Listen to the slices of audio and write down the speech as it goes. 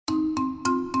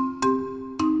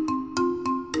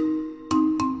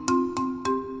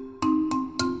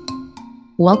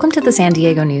Welcome to the San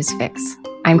Diego News Fix.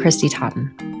 I'm Christy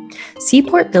Totten.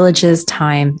 Seaport Village's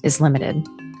time is limited.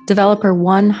 Developer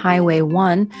One Highway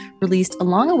 1 released a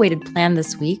long-awaited plan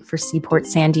this week for Seaport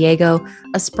San Diego,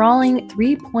 a sprawling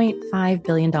 $3.5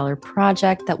 billion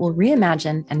project that will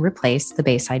reimagine and replace the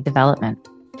Bayside development.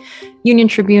 Union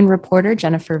Tribune reporter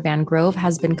Jennifer Van Grove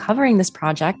has been covering this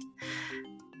project.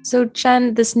 So,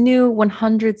 Jen, this new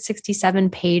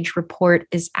 167-page report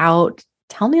is out.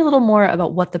 Tell me a little more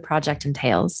about what the project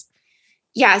entails.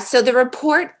 Yeah, so the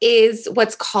report is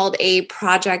what's called a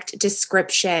project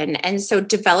description. And so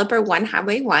Developer One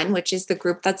Highway 1, which is the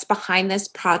group that's behind this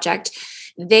project,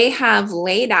 they have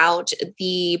laid out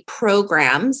the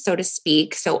program, so to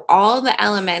speak. So all the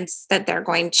elements that they're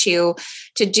going to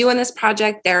do in this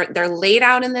project, they're laid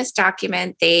out in this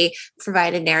document. They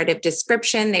provide a narrative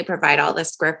description. They provide all the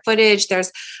square footage.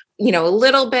 There's a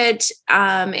little bit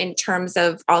in terms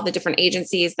of all the different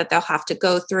agencies that they'll have to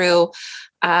go through.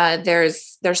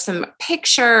 There's some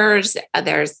pictures,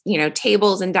 there's,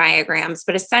 tables and diagrams,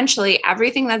 but essentially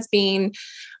everything that's being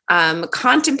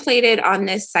contemplated on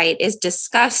this site is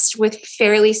discussed with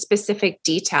fairly specific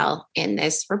detail in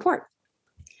this report.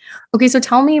 Okay, so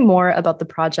tell me more about the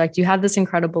project. You have this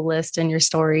incredible list in your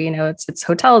story. It's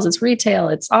hotels, it's retail,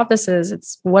 it's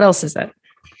offices, what else is it?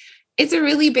 It's a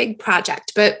really big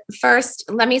project, but first,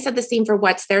 let me set the scene for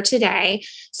what's there today.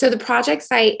 So the project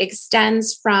site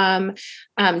extends from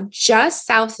just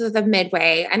south of the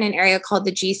Midway in an area called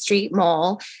the G Street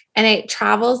Mall, and it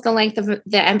travels the length of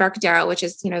the Embarcadero, which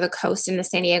is, the coast in the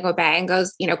San Diego Bay, and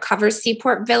goes, covers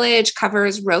Seaport Village,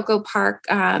 covers Rocco Park,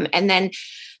 and then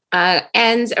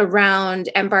ends around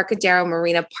Embarcadero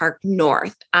Marina Park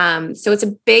North. So it's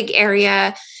a big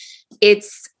area.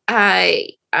 It's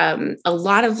a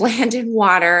lot of land and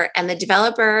water. And the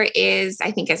developer is,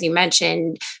 I think, as you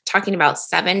mentioned, talking about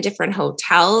 7 different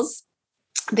hotels.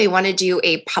 They want to do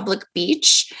a public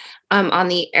beach on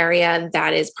the area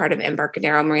that is part of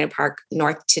Embarcadero Marina Park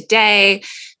North today.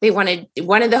 They wanted,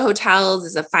 one of the hotels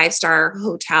is a 5-star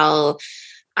hotel.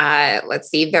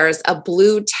 There's a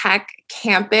blue tech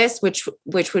campus, which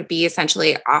would be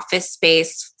essentially office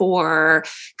space for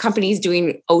companies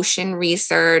doing ocean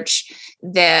research.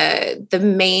 The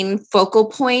main focal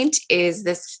point is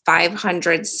this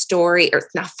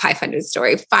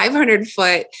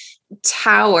 500-foot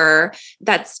tower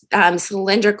that's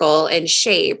cylindrical in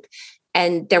shape.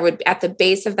 And there would, at the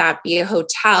base of that, be a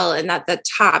hotel, and at the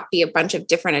top be a bunch of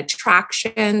different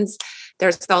attractions.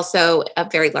 There's also a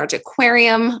very large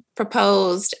aquarium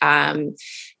proposed, and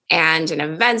an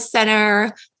event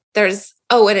center. There's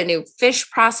and a new fish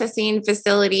processing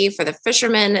facility for the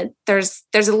fishermen. There's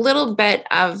a little bit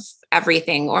of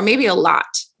everything, or maybe a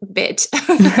bit.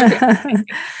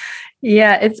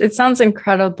 Yeah, it sounds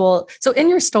incredible. So in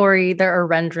your story, there are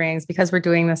renderings because we're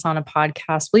doing this on a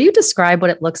podcast. Will you describe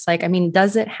what it looks like? I mean,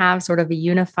 does it have sort of a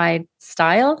unified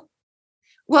style?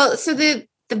 Well, so the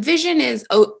vision is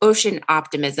ocean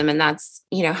optimism, and that's,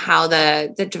 how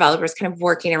the developers kind of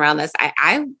working around this.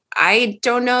 I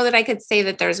don't know that I could say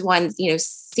that there's one,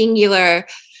 singular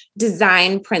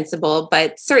design principle,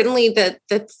 but certainly the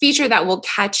feature that will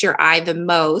catch your eye the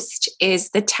most is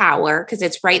the tower, because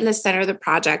it's right in the center of the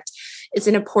project. It's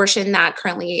in a portion that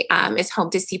currently is home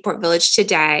to Seaport Village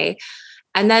today.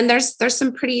 And then there's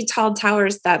some pretty tall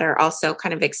towers that are also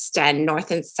kind of extend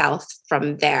north and south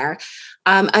from there.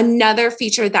 Another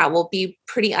feature that will be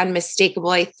pretty unmistakable,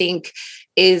 I think,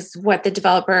 is what the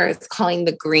developer is calling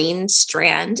the Green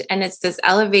Strand. And it's this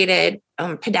elevated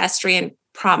pedestrian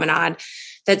promenade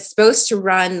that's supposed to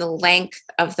run the length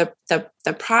of the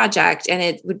project. And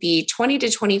it would be 20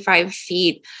 to 25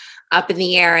 feet up in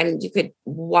the air, and you could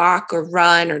walk or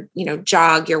run or,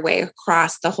 jog your way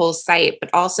across the whole site, but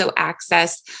also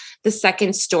access the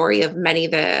second story of many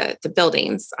of the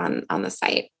buildings on the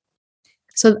site.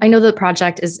 So I know the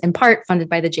project is in part funded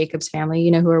by the Jacobs family,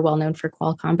 who are well known for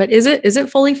Qualcomm, but is it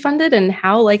fully funded, and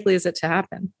how likely is it to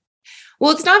happen?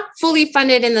 Well, it's not fully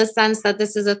funded in the sense that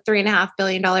this is a $3.5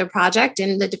 billion project,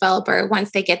 and the developer,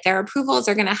 once they get their approvals,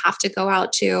 are going to have to go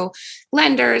out to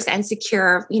lenders and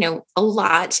secure, a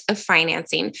lot of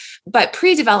financing. But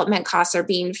pre-development costs are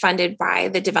being funded by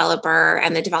the developer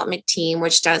and the development team,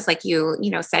 which does, like you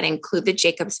said, include the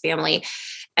Jacobs family.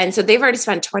 And so they've already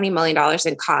spent $20 million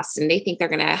in costs, and they think they're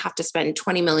going to have to spend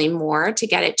 $20 million more to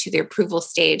get it to the approval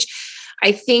stage.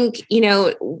 I think,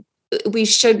 we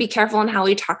should be careful in how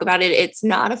we talk about it. It's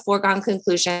not a foregone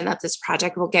conclusion that this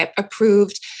project will get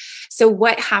approved. So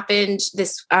what happened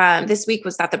this week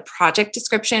was that the project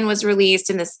description was released,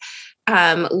 and this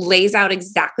lays out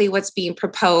exactly what's being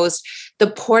proposed.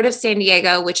 The Port of San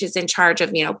Diego, which is in charge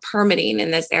of, permitting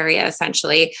in this area,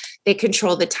 essentially, they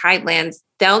control the tidelands.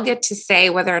 They'll get to say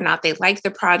whether or not they like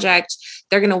the project.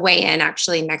 They're going to weigh in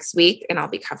actually next week, and I'll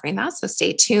be covering that. So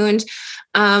stay tuned.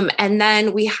 And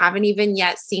then we haven't even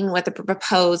yet seen what the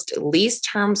proposed lease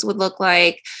terms would look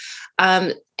like.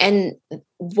 And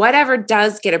whatever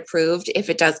does get approved, if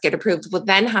it does get approved, will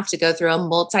then have to go through a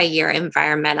multi-year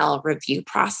environmental review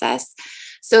process.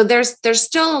 So there's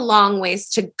still a long ways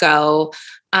to go.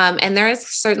 And there is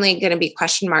certainly going to be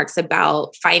question marks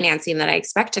about financing that I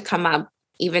expect to come up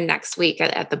even next week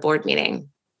at the board meeting.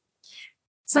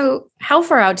 So how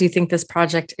far out do you think this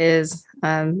project is?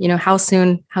 How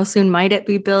soon might it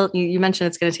be built? You mentioned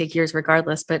it's going to take years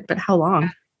regardless, but how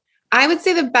long? I would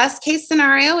say the best case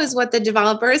scenario is what the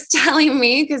developer is telling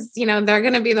me, because, they're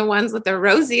going to be the ones with the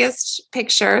rosiest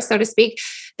picture, so to speak.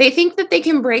 They think that they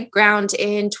can break ground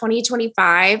in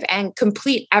 2025 and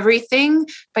complete everything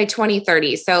by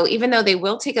 2030. So even though they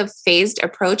will take a phased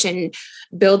approach and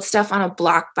build stuff on a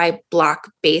block by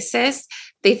block basis,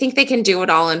 they think they can do it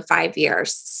all in 5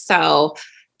 years. So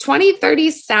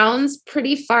 2030 sounds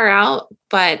pretty far out,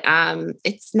 but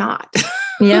it's not.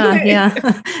 Yeah.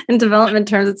 In development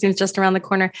terms, it seems just around the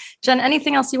corner. Jen,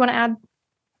 anything else you want to add?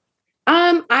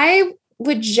 I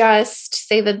would just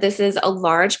say that this is a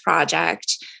large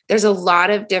project. There's a lot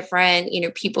of different,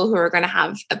 people who are going to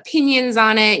have opinions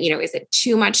on it. Is it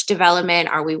too much development?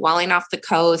 Are we walling off the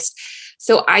coast?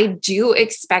 So I do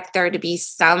expect there to be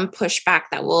some pushback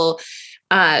that will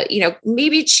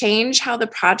maybe change how the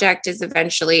project is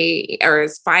eventually or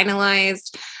is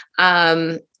finalized.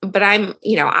 But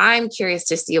I'm curious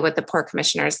to see what the Port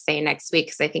Commissioners say next week,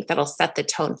 because I think that'll set the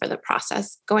tone for the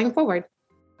process going forward.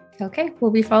 Okay, we'll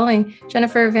be following.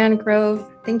 Jennifer Van Grove,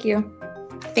 thank you.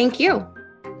 Thank you.